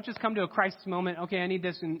 right? Don't just come to a crisis moment, okay, I need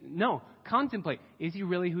this. No, contemplate. Is he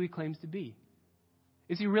really who he claims to be?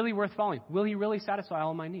 Is he really worth following? Will he really satisfy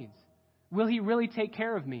all my needs? Will he really take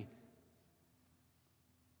care of me?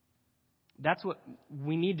 That's what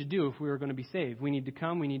we need to do if we are going to be saved. We need to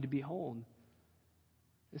come, we need to behold.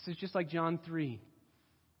 This is just like John 3.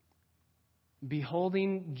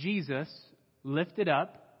 Beholding Jesus lifted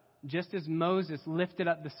up, just as Moses lifted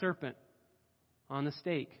up the serpent on the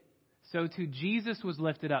stake. So too Jesus was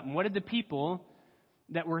lifted up. And what did the people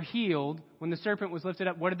that were healed when the serpent was lifted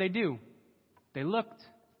up, what did they do? They looked.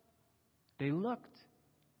 They looked.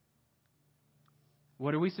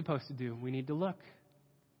 What are we supposed to do? We need to look.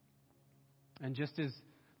 And just as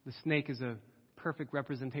the snake is a perfect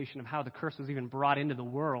representation of how the curse was even brought into the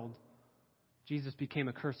world, Jesus became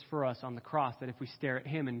a curse for us on the cross, that if we stare at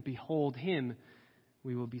him and behold him,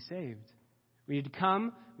 we will be saved. We need to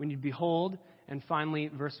come, we need to behold, and finally,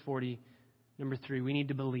 verse 40, number 3, we need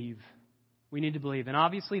to believe. We need to believe. And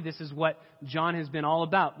obviously, this is what John has been all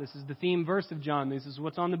about. This is the theme verse of John. This is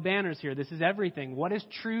what's on the banners here. This is everything. What is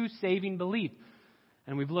true saving belief?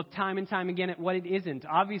 And we've looked time and time again at what it isn't.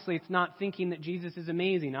 Obviously, it's not thinking that Jesus is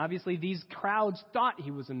amazing. Obviously, these crowds thought he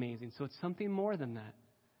was amazing. So it's something more than that.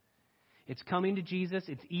 It's coming to Jesus.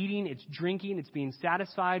 It's eating. It's drinking. It's being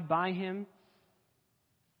satisfied by him.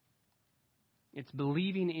 It's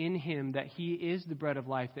believing in him that he is the bread of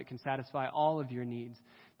life that can satisfy all of your needs,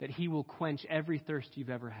 that he will quench every thirst you've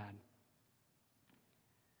ever had.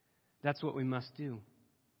 That's what we must do.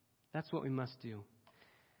 That's what we must do.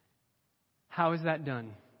 How is that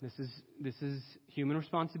done? This is human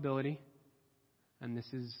responsibility, and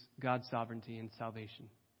this is God's sovereignty and salvation.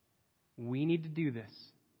 We need to do this.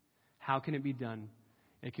 How can it be done?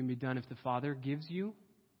 It can be done if the Father gives you,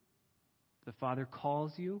 the Father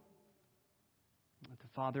calls you, if the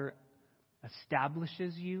Father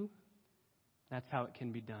establishes you. That's how it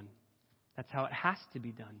can be done. That's how it has to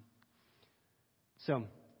be done. So,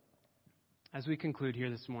 as we conclude here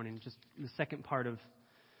this morning, just the second part of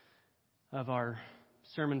our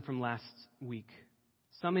sermon from last week,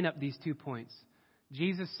 summing up these 2 points.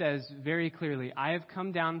 Jesus says very clearly, I have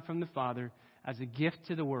come down from the Father as a gift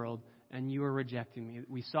to the world, and you are rejecting me.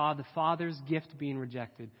 We saw the Father's gift being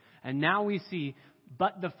rejected. And now we see,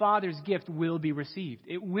 but the Father's gift will be received.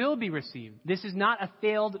 It will be received. This is not a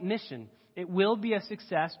failed mission. It will be a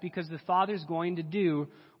success because the Father's going to do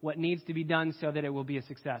what needs to be done so that it will be a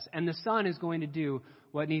success. And the Son is going to do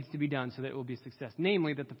what needs to be done so that it will be a success.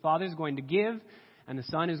 Namely, that the Father is going to give and the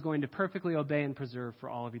Son is going to perfectly obey and preserve for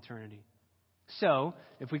all of eternity. So,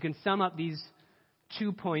 if we can sum up these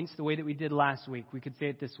 2 points the way that we did last week, we could say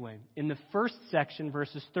it this way. In the first section,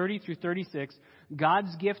 verses 30 through 36,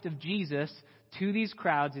 God's gift of Jesus to these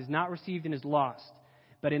crowds is not received and is lost.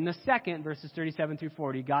 But in the second, verses 37 through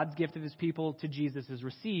 40, God's gift of his people to Jesus is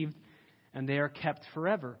received, and they are kept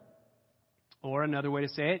forever. Or another way to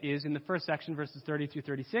say it is in the first section, verses 30 through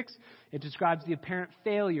 36, it describes the apparent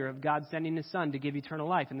failure of God sending his Son to give eternal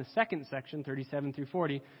life. In the second section, 37 through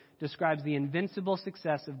 40, describes the invincible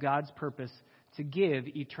success of God's purpose to give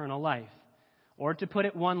eternal life. Or to put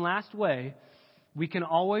it one last way, we can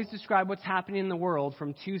always describe what's happening in the world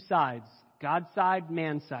from two sides. God's side,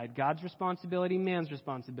 man's side. God's responsibility, man's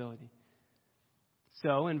responsibility.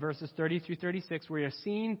 So, in verses 30 through 36, we are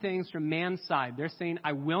seeing things from man's side. They're saying,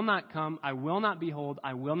 I will not come, I will not behold,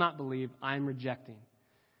 I will not believe, I am rejecting.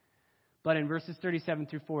 But in verses 37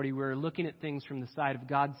 through 40, we're looking at things from the side of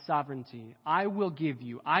God's sovereignty. I will give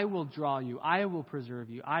you, I will draw you, I will preserve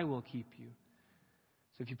you, I will keep you.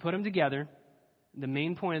 So if you put them together, the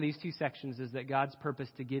main point of these two sections is that God's purpose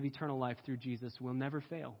to give eternal life through Jesus will never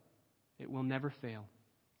fail. It will never fail.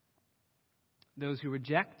 Those who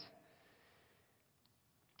reject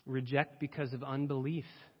because of unbelief.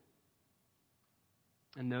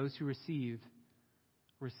 And those who receive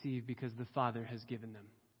because the Father has given them.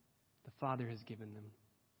 The Father has given them.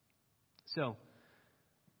 So,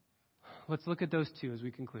 let's look at those two as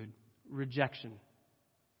we conclude. Rejection.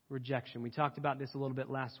 We talked about this a little bit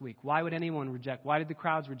last week. Why would anyone reject? Why did the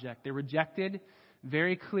crowds reject? They rejected,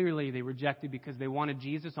 very clearly they rejected because they wanted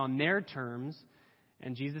Jesus on their terms.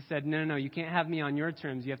 And Jesus said, no, you can't have me on your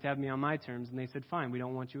terms. You have to have me on my terms. And they said, fine, we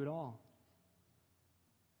don't want you at all.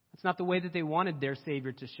 That's not the way that they wanted their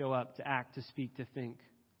Savior to show up, to act, to speak, to think.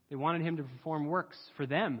 They wanted him to perform works for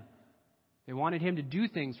them. They wanted him to do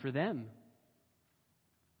things for them.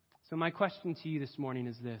 So my question to you this morning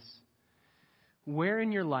is this. Where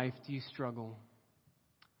in your life do you struggle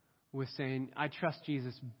with saying, I trust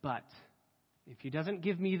Jesus, but if he doesn't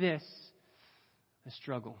give me this, I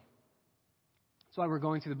struggle? That's why we're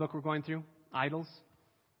going through the book we're going through, Idols.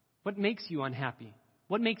 What makes you unhappy?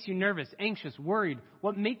 What makes you nervous, anxious, worried?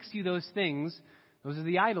 What makes you those things? Those are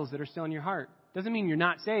the idols that are still in your heart. Doesn't mean you're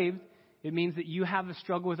not saved. It means that you have a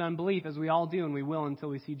struggle with unbelief, as we all do, and we will until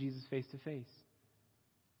we see Jesus face to face.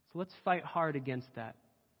 So let's fight hard against that.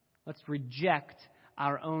 Let's reject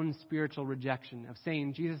our own spiritual rejection of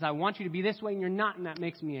saying, Jesus, I want you to be this way, and you're not, and that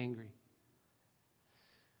makes me angry.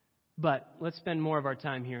 But let's spend more of our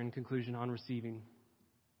time here in conclusion on receiving.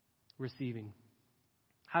 Receiving.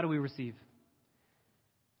 How do we receive?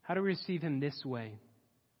 How do we receive him this way?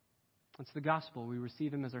 It's the gospel. We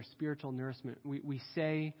receive him as our spiritual nourishment. We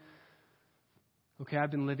say, Okay,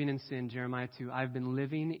 I've been living in sin, Jeremiah 2. I've been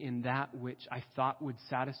living in that which I thought would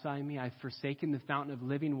satisfy me. I've forsaken the fountain of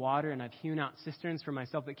living water, and I've hewn out cisterns for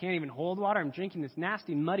myself that can't even hold water. I'm drinking this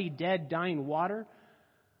nasty, muddy, dead, dying water,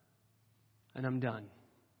 and I'm done.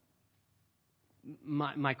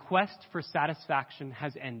 My quest for satisfaction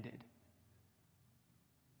has ended.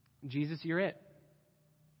 Jesus, you're it.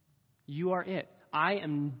 You are it. I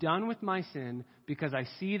am done with my sin because I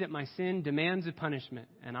see that my sin demands a punishment,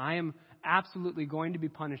 and I am absolutely going to be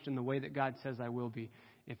punished in the way that God says I will be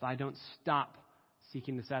if I don't stop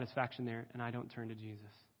seeking the satisfaction there and I don't turn to Jesus.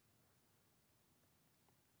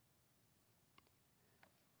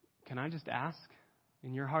 Can I just ask,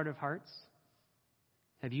 in your heart of hearts,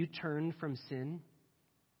 have you turned from sin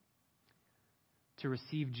to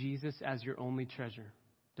receive Jesus as your only treasure?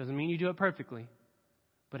 Doesn't mean you do it perfectly.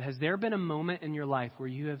 But has there been a moment in your life where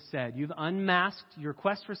you have said, you've unmasked your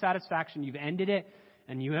quest for satisfaction, you've ended it,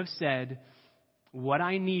 and you have said, what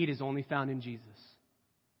I need is only found in Jesus.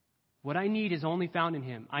 What I need is only found in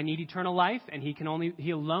Him. I need eternal life, and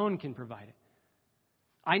He alone can provide it.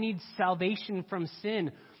 I need salvation from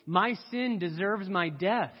sin. My sin deserves my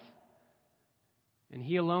death. And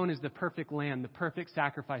He alone is the perfect Lamb, the perfect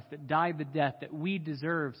sacrifice that died the death that we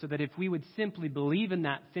deserve, so that if we would simply believe in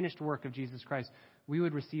that finished work of Jesus Christ, we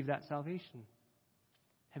would receive that salvation.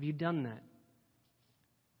 Have you done that?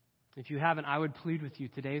 If you haven't, I would plead with you,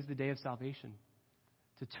 today is the day of salvation.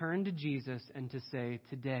 To turn to Jesus and to say,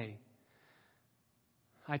 today,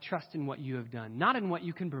 I trust in what you have done. Not in what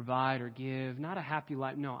you can provide or give, not a happy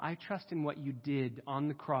life. No, I trust in what you did on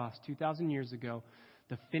the cross 2,000 years ago.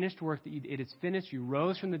 The finished work that it is finished. You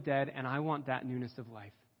rose from the dead, and I want that newness of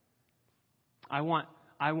life. I want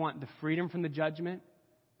the freedom from the judgment,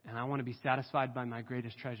 and I want to be satisfied by my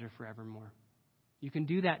greatest treasure forevermore. You can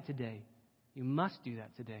do that today. You must do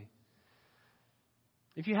that today.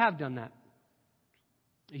 If you have done that,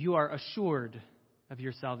 you are assured of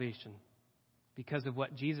your salvation because of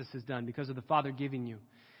what Jesus has done, because of the Father giving you.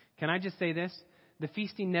 Can I just say this? The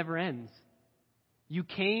feasting never ends. You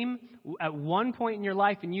came at one point in your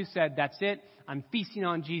life and you said, that's it, I'm feasting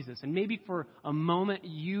on Jesus. And maybe for a moment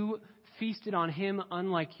you feasted on Him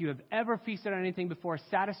unlike you have ever feasted on anything before,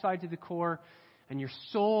 satisfied to the core, and your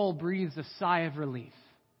soul breathes a sigh of relief.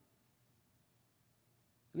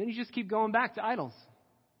 And then you just keep going back to idols.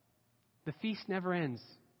 The feast never ends.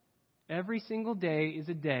 Every single day is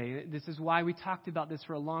a day. This is why we talked about this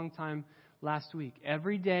for a long time last week.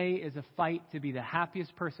 Every day is a fight to be the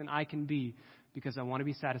happiest person I can be because I want to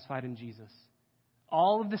be satisfied in Jesus.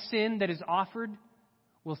 All of the sin that is offered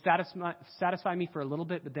will satisfy me for a little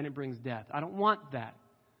bit, but then it brings death. I don't want that.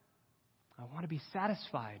 I want to be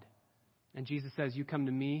satisfied. And Jesus says, you come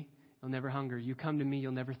to me, you'll never hunger. You come to me,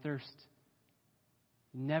 you'll never thirst.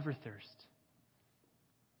 Never thirst.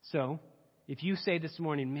 So, if you say this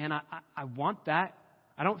morning, man, I want that.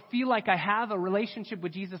 I don't feel like I have a relationship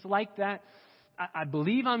with Jesus like that. I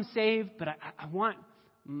believe I'm saved, but I want,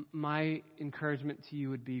 my encouragement to you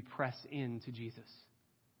would be press into Jesus.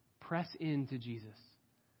 Press into Jesus.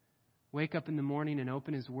 Wake up in the morning and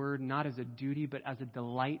open His Word, not as a duty, but as a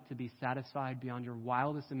delight to be satisfied beyond your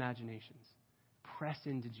wildest imaginations. Press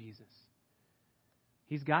into Jesus.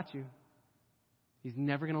 He's got you. He's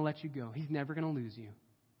never going to let you go. He's never going to lose you.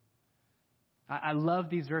 I love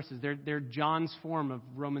these verses. They're John's form of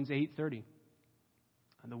Romans 8:30.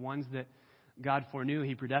 The ones that God foreknew,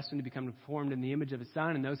 He predestined to become formed in the image of His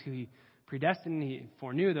Son, and those who He predestined, He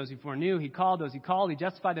foreknew. Those He foreknew, He called. Those He called, He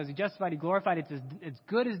justified. Those He justified, He glorified. It's as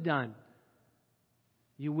good as done.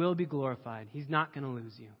 You will be glorified. He's not going to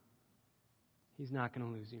lose you. He's not going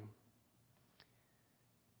to lose you.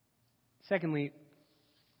 Secondly,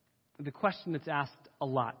 the question that's asked a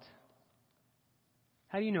lot.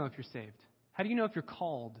 How do you know if you're saved? How do you know if you're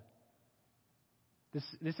called?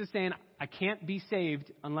 This is saying, I can't be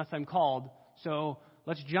saved unless I'm called. So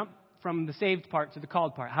let's jump from the saved part to the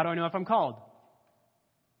called part. How do I know if I'm called?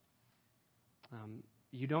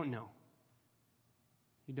 You don't know.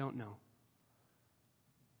 You don't know.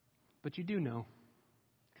 But you do know,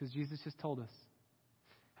 because Jesus just told us.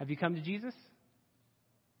 Have you come to Jesus?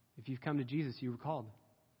 If you've come to Jesus, you were called.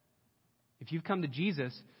 If you've come to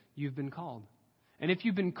Jesus, you've been called. And if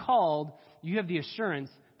you've been called, you have the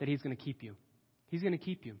assurance that He's going to keep you. He's going to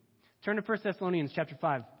keep you. Turn to 1 Thessalonians chapter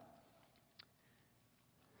 5.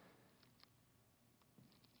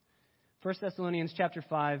 1 Thessalonians chapter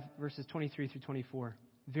 5, verses 23 through 24.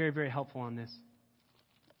 Very, very helpful on this.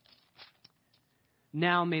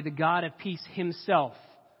 Now may the God of peace Himself,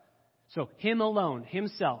 so Him alone,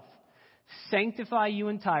 Himself, sanctify you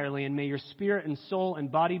entirely, and may your spirit and soul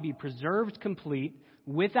and body be preserved complete,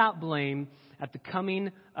 without blame, at the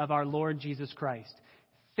coming of our Lord Jesus Christ.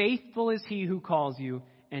 Faithful is he who calls you,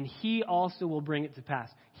 and he also will bring it to pass.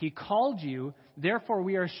 He called you, therefore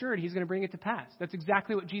we are assured he's going to bring it to pass. That's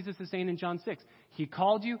exactly what Jesus is saying in John 6. He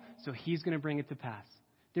called you, so he's going to bring it to pass.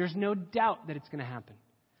 There's no doubt that it's going to happen.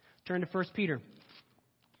 Turn to 1 Peter.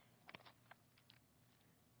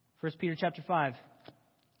 1 Peter chapter 5.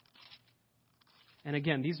 And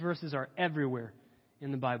again, these verses are everywhere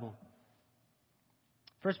in the Bible.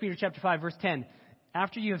 1 Peter chapter 5, verse 10.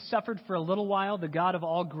 After you have suffered for a little while, the God of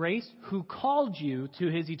all grace, who called you to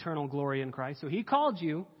his eternal glory in Christ. So he called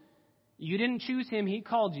you. You didn't choose him. He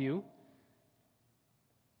called you.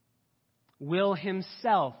 Will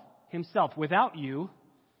himself, without you,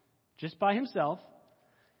 just by himself,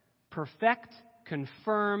 perfect,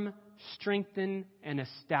 confirm, strengthen, and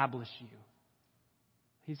establish you.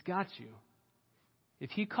 He's got you.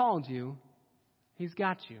 If he called you, he's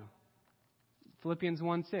got you. Philippians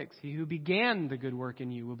 1:6, he who began the good work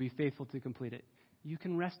in you will be faithful to complete it. You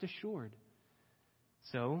can rest assured.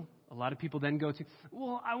 So, a lot of people then go to,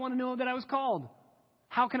 well, I want to know that I was called.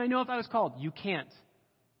 How can I know if I was called? You can't.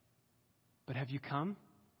 But have you come?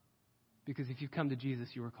 Because if you've come to Jesus,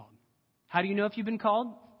 you were called. How do you know if you've been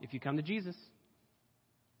called? If you come to Jesus.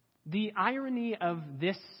 The irony of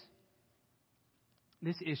this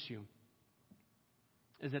issue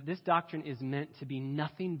is that this doctrine is meant to be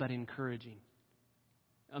nothing but encouraging.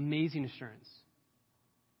 Amazing assurance.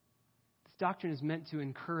 This doctrine is meant to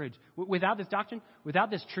encourage. Without this doctrine, without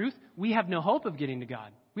this truth, we have no hope of getting to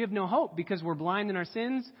God. We have no hope because we're blind in our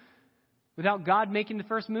sins. Without God making the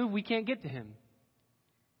first move, we can't get to him.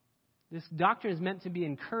 This doctrine is meant to be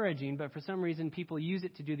encouraging, but for some reason people use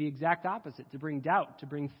it to do the exact opposite, to bring doubt, to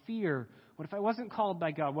bring fear. What if I wasn't called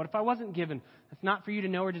by God? What if I wasn't given? That's not for you to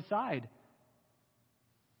know or decide.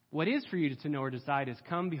 What is for you to know or decide is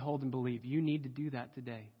come, behold, and believe. You need to do that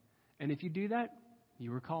today. And if you do that,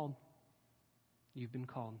 you were called. You've been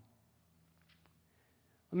called.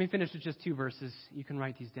 Let me finish with just two verses. You can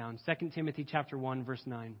write these down. 2 Timothy chapter 1, verse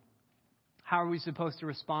 9. How are we supposed to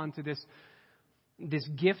respond to this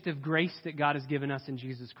gift of grace that God has given us in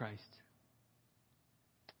Jesus Christ?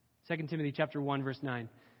 2 Timothy chapter 1, verse 9.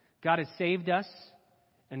 God has saved us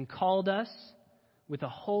and called us with a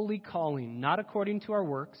holy calling, not according to our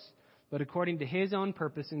works, but according to his own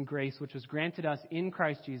purpose and grace, which was granted us in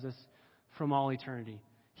Christ Jesus from all eternity.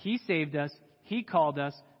 He saved us. He called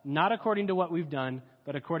us, not according to what we've done,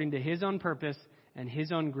 but according to his own purpose and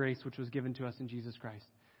his own grace, which was given to us in Jesus Christ.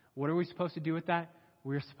 What are we supposed to do with that?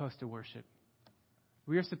 We're supposed to worship.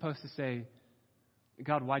 We are supposed to say,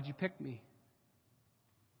 God, why'd you pick me?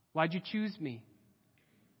 Why'd you choose me?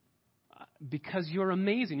 Because you're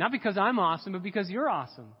amazing. Not because I'm awesome, but because you're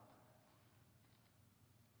awesome.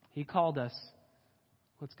 He called us.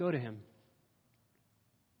 Let's go to him.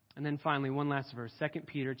 And then finally, one last verse. 2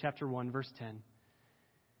 Peter chapter 1, verse 10.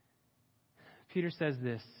 Peter says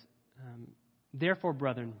this, therefore,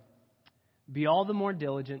 brethren, be all the more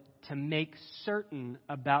diligent to make certain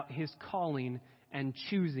about his calling and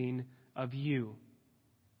choosing of you.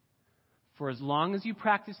 For as long as you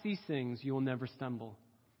practice these things, you will never stumble.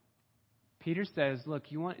 Peter says, look,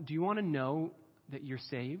 do you want to know that you're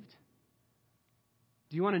saved?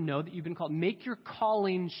 Do you want to know that you've been called? Make your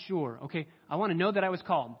calling sure. Okay, I want to know that I was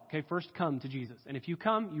called. Okay, first come to Jesus. And if you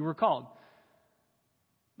come, you were called.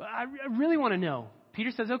 But I really want to know. Peter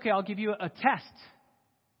says, okay, I'll give you a test.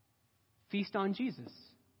 Feast on Jesus.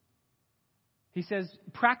 He says,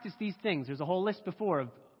 practice these things. There's a whole list before of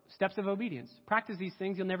steps of obedience. Practice these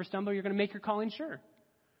things. You'll never stumble. You're going to make your calling sure.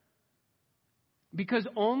 Because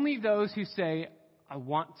only those who say, I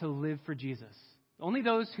want to live for Jesus, only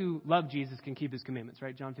those who love Jesus can keep his commandments,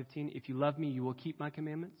 right? John 15, if you love me, you will keep my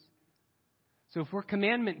commandments. So if we're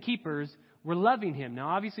commandment keepers, we're loving him. Now,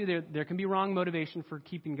 obviously, there can be wrong motivation for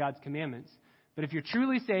keeping God's commandments. But if you're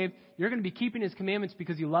truly saved, you're going to be keeping his commandments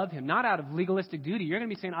because you love him, not out of legalistic duty. You're going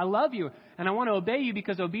to be saying, I love you, and I want to obey you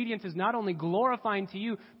because obedience is not only glorifying to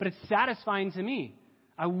you, but it's satisfying to me.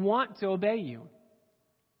 I want to obey you.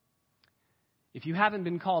 If you haven't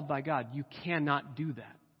been called by God, you cannot do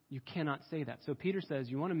that. You cannot say that. So Peter says,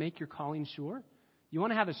 you want to make your calling sure? You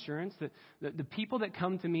want to have assurance that the people that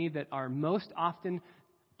come to me that are most often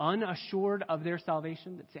unassured of their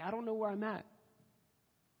salvation, that say, I don't know where I'm at.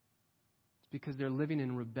 It's because they're living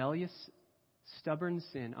in rebellious, stubborn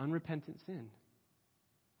sin, unrepentant sin.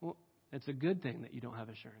 Well, it's a good thing that you don't have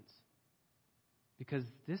assurance. Because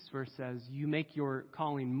this verse says you make your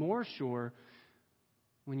calling more sure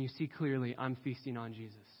when you see clearly, I'm feasting on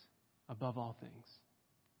Jesus above all things.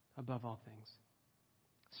 Above all things.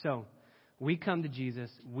 So, we come to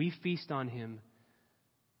Jesus, we feast on him,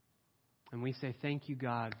 and we say, thank you,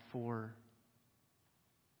 God, for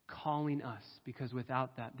calling us, because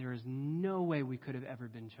without that, there is no way we could have ever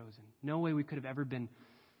been chosen. No way we could have ever been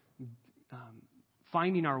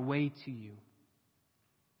finding our way to you.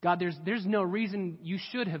 God, there's no reason you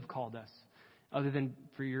should have called us other than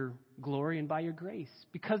for your glory and by your grace,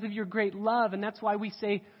 because of your great love. And that's why we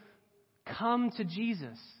say, come to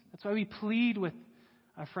Jesus. That's why we plead with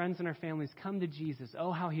our friends and our families, come to Jesus.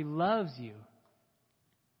 Oh, how he loves you.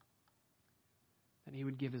 That he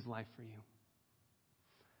would give his life for you.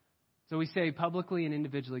 So we say publicly and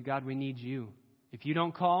individually, God, we need you. If you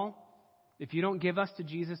don't call, if you don't give us to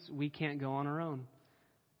Jesus, we can't go on our own.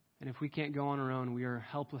 And if we can't go on our own, we are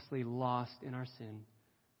helplessly lost in our sin.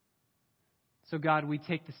 So God, we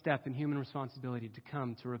take the step in human responsibility to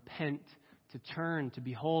come, to repent, to turn, to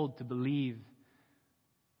behold, to believe.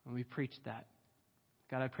 And we preach that.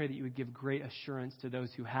 God, I pray that you would give great assurance to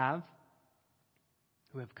those who have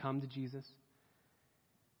come to Jesus.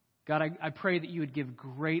 God, I pray that you would give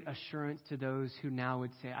great assurance to those who now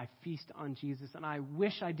would say, I feast on Jesus and I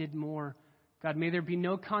wish I did more. God, may there be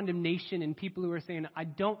no condemnation in people who are saying, I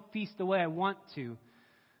don't feast the way I want to.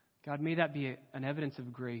 God, may that be an evidence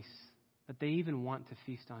of grace, that they even want to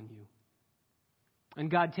feast on you.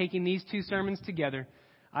 And God, taking these two sermons together,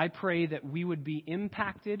 I pray that we would be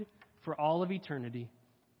impacted for all of eternity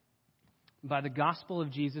by the gospel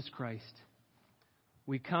of Jesus Christ.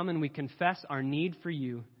 We come and we confess our need for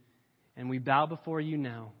you, and we bow before you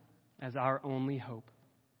now as our only hope.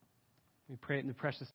 We pray it in the precious